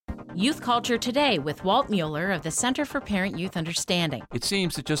Youth Culture Today with Walt Mueller of the Center for Parent-Youth Understanding. It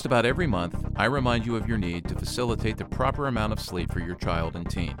seems that just about every month, I remind you of your need to facilitate the proper amount of sleep for your child and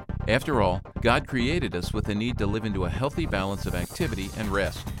teen. After all, God created us with a need to live into a healthy balance of activity and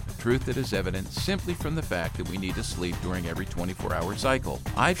rest. Truth that is evident simply from the fact that we need to sleep during every 24-hour cycle.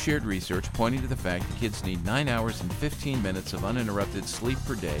 I've shared research pointing to the fact that kids need 9 hours and 15 minutes of uninterrupted sleep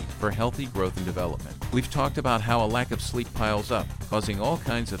per day for healthy growth and development. We've talked about how a lack of sleep piles up, causing all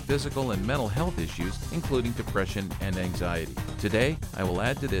kinds of physical and mental health issues, including depression and anxiety. Today, I will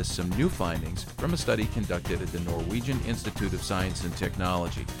add to this some new findings from a study conducted at the Norwegian Institute of Science and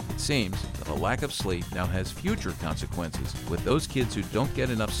Technology. It seems that a lack of sleep now has future consequences, with those kids who don't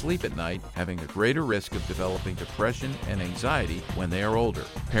get enough sleep at night having a greater risk of developing depression and anxiety when they are older.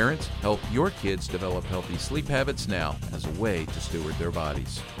 Parents, help your kids develop healthy sleep habits now as a way to steward their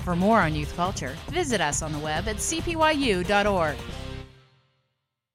bodies. For more on youth culture, visit us on the web at cpyu.org.